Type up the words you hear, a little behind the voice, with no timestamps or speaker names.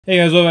Hey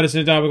guys, welcome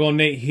to Topical.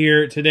 Nate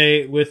here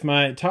today with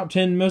my top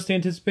 10 most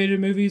anticipated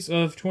movies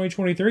of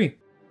 2023.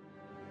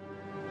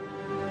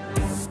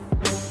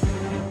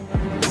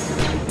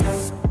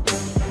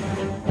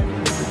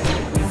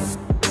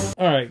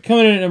 Alright,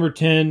 coming in at number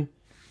 10,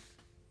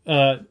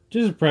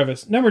 just a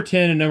preface, number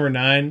 10 and number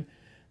 9,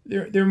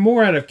 they're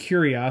more out of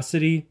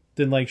curiosity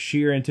than like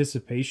sheer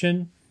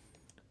anticipation,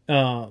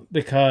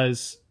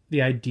 because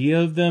the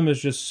idea of them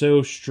is just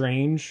so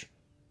strange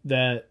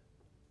that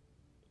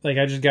like,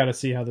 I just got to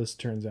see how this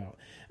turns out.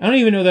 I don't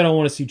even know that I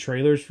want to see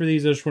trailers for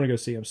these. I just want to go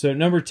see them. So,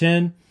 number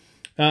 10,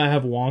 I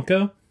have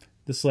Wonka.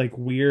 This, like,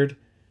 weird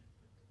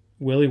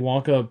Willy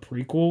Wonka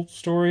prequel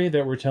story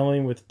that we're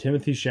telling with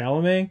Timothée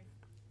Chalamet.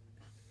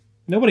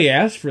 Nobody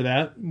asked for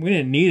that. We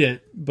didn't need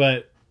it,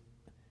 but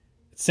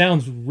it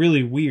sounds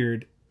really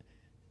weird.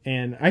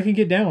 And I can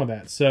get down with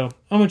that. So,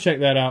 I'm going to check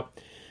that out.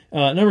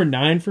 Number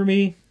 9 for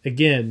me,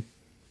 again,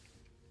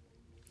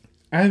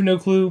 I have no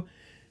clue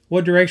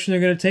what direction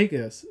they're going to take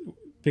this.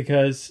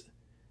 Because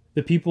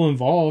the people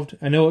involved,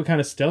 I know what kind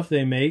of stuff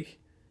they make,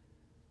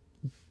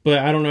 but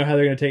I don't know how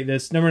they're going to take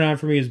this. Number 9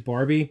 for me is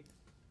Barbie.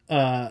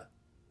 I'm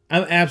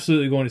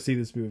absolutely going to see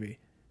this movie.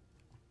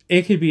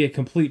 It could be a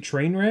complete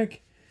train wreck.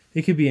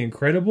 It could be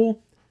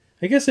incredible.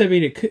 I guess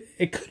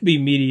it could be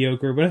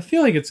mediocre, but I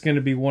feel like it's going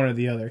to be one or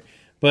the other.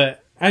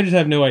 But I just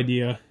have no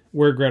idea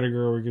where Greta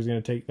Gerwig is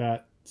going to take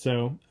that.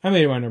 So I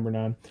made it my number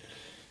 9.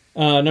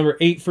 Number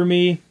 8 for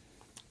me.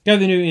 Got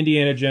the new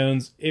Indiana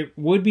Jones. It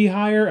would be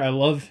higher. I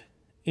love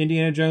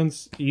Indiana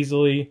Jones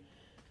easily.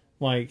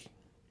 Like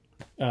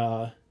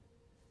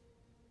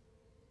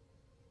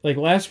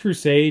Last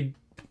Crusade,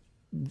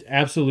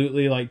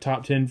 absolutely like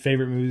top 10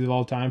 favorite movies of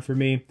all time for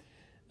me.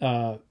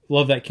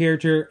 Love that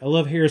character. I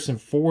love Harrison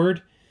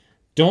Ford.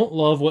 Don't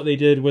love what they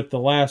did with the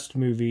last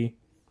movie,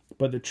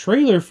 but the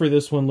trailer for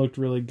this one looked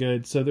really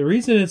good. So the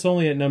reason it's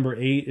only at number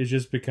 8 is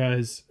just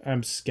because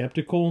I'm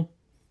skeptical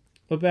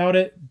about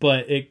it,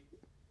 but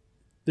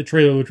the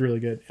trailer looked really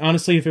good.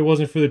 Honestly, if it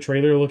wasn't for the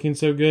trailer looking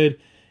so good,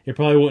 it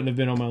probably wouldn't have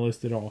been on my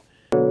list at all.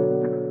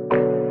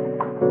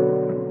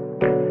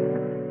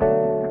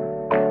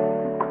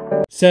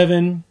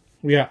 Seven,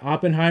 we got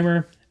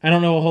Oppenheimer. I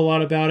don't know a whole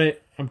lot about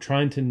it. I'm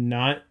trying to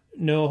not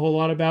know a whole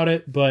lot about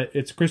it, but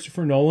it's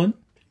Christopher Nolan.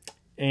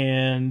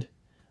 And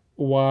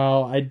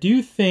while I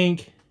do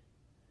think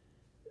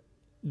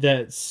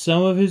that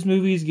some of his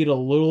movies get a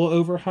little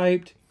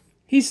overhyped,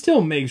 he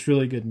still makes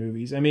really good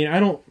movies. I mean,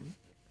 I don't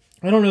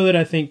know that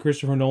I think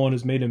Christopher Nolan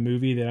has made a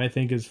movie that I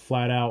think is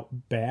flat out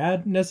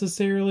bad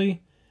necessarily.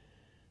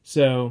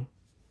 So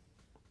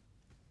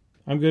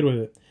I'm good with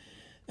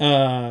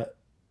it.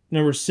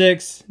 Number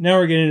 6. Now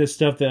we're getting into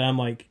stuff that I'm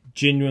like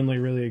genuinely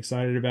really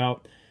excited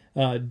about.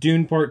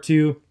 Dune Part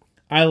 2.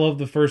 I love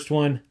the first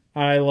one.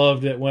 I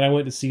loved it when I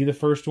went to see the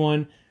first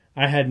one.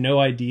 I had no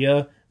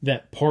idea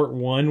that Part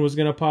 1 was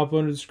going to pop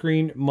onto the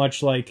screen,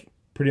 much like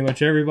pretty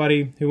much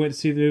everybody who went to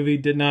see the movie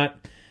did not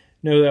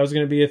know that was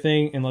going to be a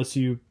thing unless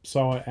you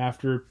saw it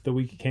after the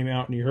week it came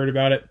out and you heard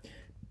about it.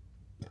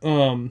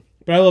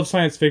 But I love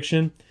science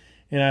fiction,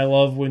 and I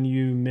love when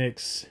you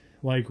mix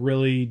like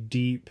really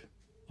deep,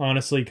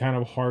 honestly kind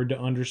of hard to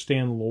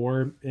understand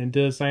lore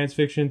into science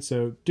fiction.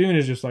 So Dune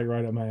is just like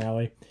right up my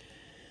alley.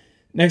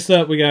 Next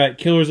up, we got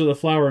Killers of the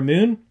Flower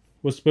Moon.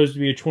 Was supposed to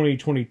be a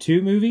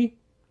 2022 movie,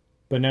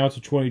 but now it's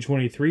a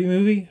 2023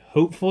 movie.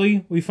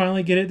 Hopefully we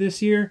finally get it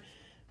this year.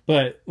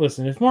 But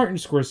listen, if Martin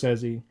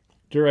Scorsese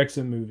directs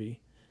a movie,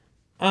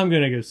 I'm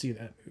going to go see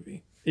that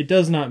movie. It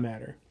does not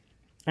matter.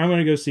 I'm going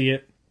to go see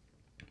it.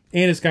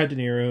 And it's got De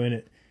Niro in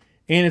it.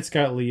 And it's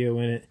got Leo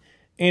in it.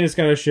 And it's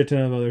got a shit ton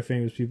of other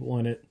famous people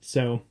in it.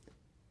 So,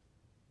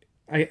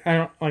 I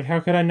don't, like,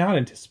 how could I not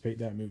anticipate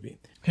that movie?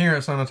 Here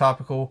at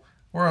Topical,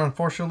 we're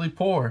unfortunately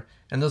poor.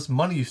 And this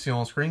money you see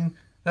on screen,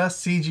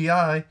 that's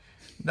CGI.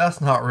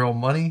 That's not real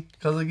money.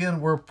 Because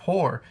again, we're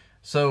poor.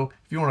 So,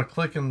 if you want to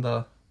click in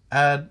the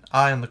ad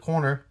eye in the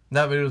corner,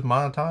 that video is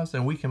monetized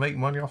and we can make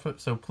money off it,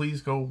 so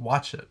please go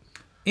watch it.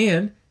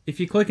 And if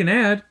you click an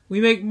ad,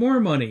 we make more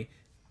money.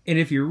 And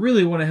if you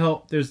really want to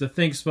help, there's the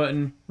thanks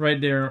button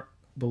right there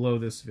below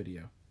this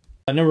video.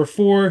 Number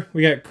 4,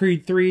 we got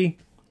Creed 3.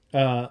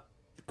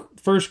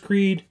 First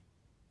Creed,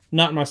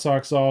 knocked my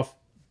socks off.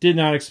 Did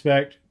not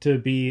expect to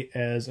be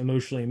as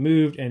emotionally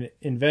moved and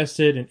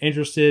invested and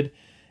interested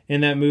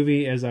in that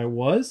movie as I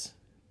was,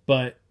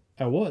 but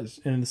I was.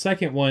 And the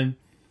second one,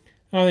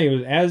 I don't think it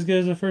was as good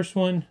as the first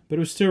one, but it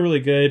was still really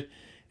good.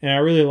 And I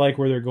really like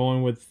where they're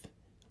going with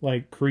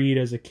like Creed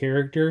as a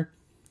character.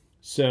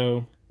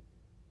 So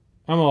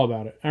I'm all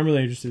about it. I'm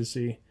really interested to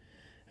see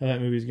how that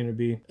movie is going to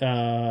be.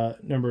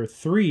 Number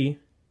 3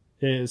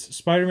 is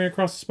Spider-Man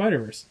Across the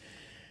Spider-Verse.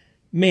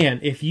 Man,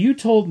 if you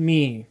told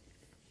me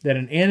that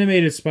an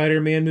animated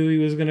Spider-Man movie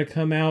was going to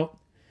come out,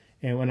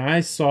 and when I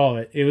saw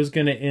it, it was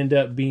going to end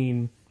up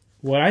being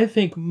what I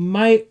think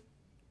might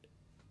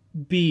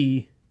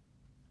be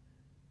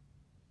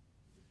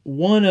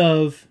one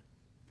of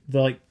the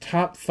like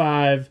top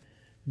 5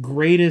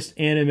 greatest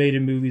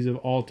animated movies of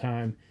all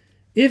time,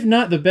 if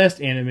not the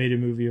best animated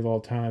movie of all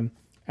time,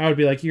 I would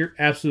be like, you're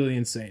absolutely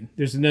insane.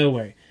 There's no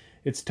way.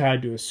 It's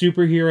tied to a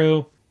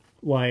superhero.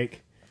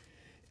 Like,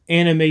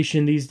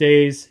 animation these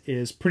days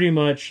is pretty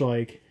much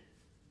like,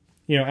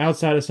 you know,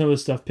 outside of some of the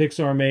stuff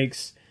Pixar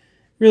makes,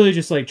 really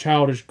just like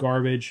childish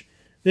garbage.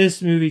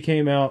 This movie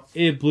came out,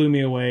 it blew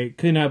me away.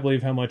 Could not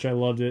believe how much I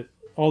loved it.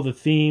 All the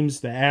themes,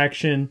 the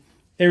action,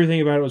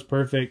 everything about it was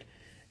perfect.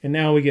 And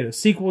now we get a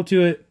sequel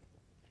to it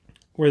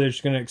where they're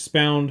just going to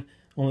expound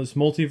on this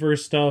multiverse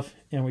stuff,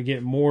 and we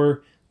get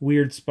more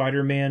weird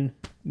Spider-Man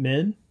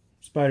men,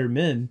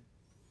 Spider-Men,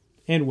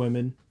 and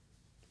women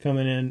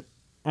coming in.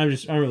 I'm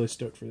really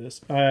stoked for this.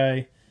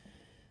 I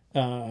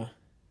was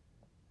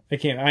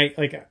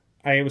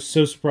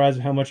so surprised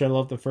at how much I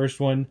loved the first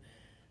one.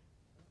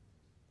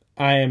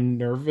 I am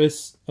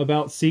nervous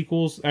about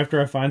sequels. After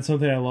I find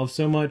something I love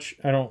so much,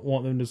 I don't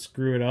want them to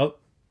screw it up,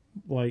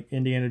 like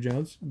Indiana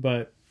Jones,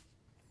 but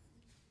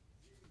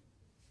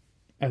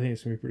I think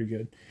it's going to be pretty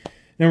good.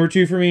 Number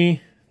 2 for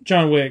me,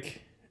 John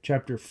Wick,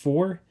 Chapter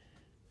 4.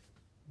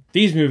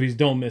 These movies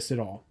don't miss at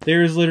all.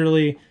 There is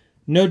literally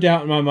no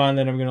doubt in my mind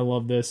that I'm going to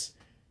love this.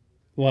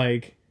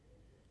 Like,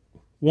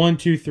 1,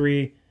 2,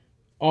 3,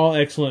 all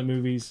excellent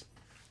movies.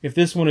 If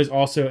this one is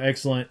also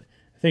excellent,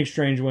 I think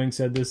Strange Wing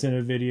said this in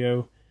a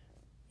video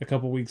a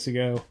couple weeks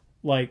ago.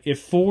 Like, if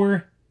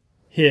 4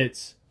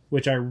 hits,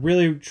 which I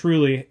really,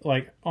 truly,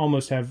 like,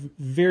 almost have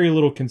very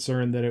little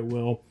concern that it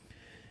will.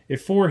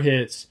 If 4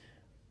 hits,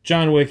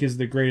 John Wick is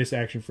the greatest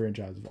action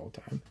franchise of all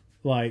time.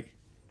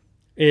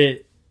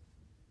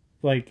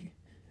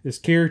 This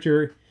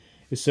character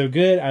is so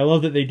good. I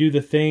love that they do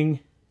the thing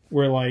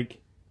where, like,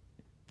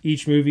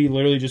 each movie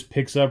literally just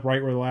picks up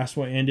right where the last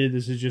one ended.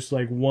 This is just,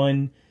 like,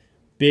 one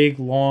big,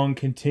 long,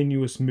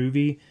 continuous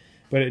movie,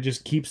 but it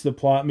just keeps the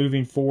plot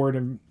moving forward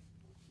and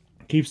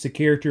keeps the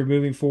character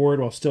moving forward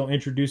while still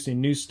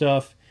introducing new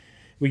stuff.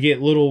 We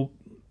get little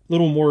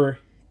more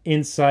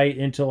insight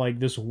into like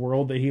this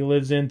world that he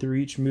lives in through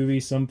each movie.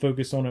 Some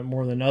focus on it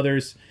more than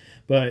others,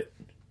 but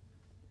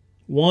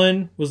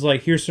 1 was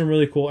like, here's some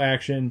really cool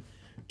action.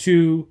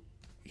 2,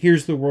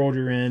 here's the world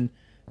you're in.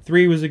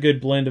 3 was a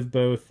good blend of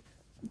both.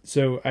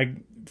 So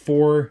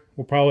 4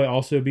 will probably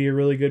also be a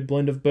really good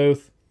blend of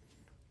both.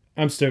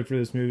 I'm stoked for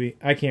this movie.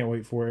 I can't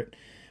wait for it.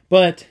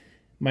 But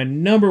my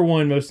number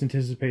 1 most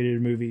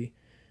anticipated movie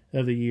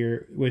of the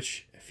year,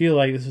 which I feel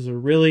like this is a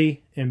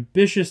really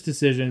ambitious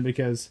decision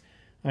because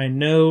I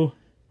know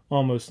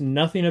almost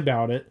nothing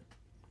about it,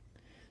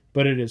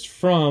 but it is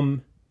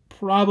from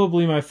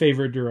probably my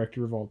favorite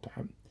director of all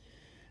time.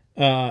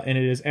 And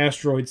it is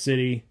Asteroid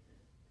City.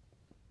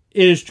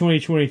 It is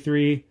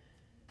 2023.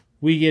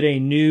 We get a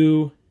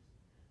new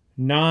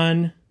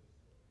non-short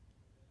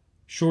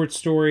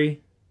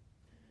story,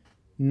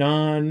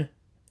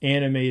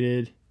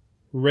 non-animated,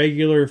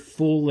 regular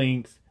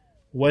full-length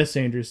Wes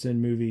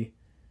Anderson movie,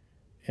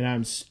 and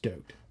I'm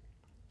stoked.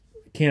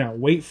 Cannot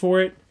wait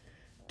for it.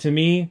 To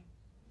me,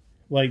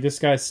 like, this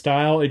guy's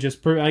style, it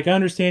just like, I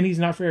understand he's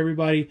not for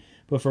everybody,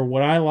 but for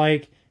what I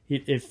like,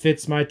 it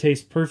fits my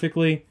taste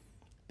perfectly.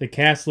 The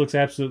cast looks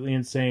absolutely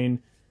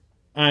insane.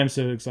 I'm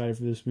so excited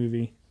for this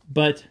movie.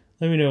 But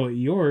let me know what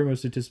your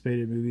most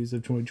anticipated movies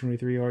of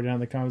 2023 are down in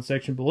the comment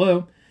section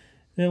below.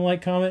 And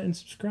like, comment, and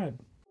subscribe.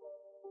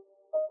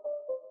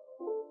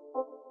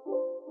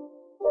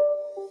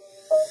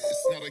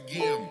 It's not a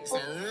game, it's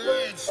a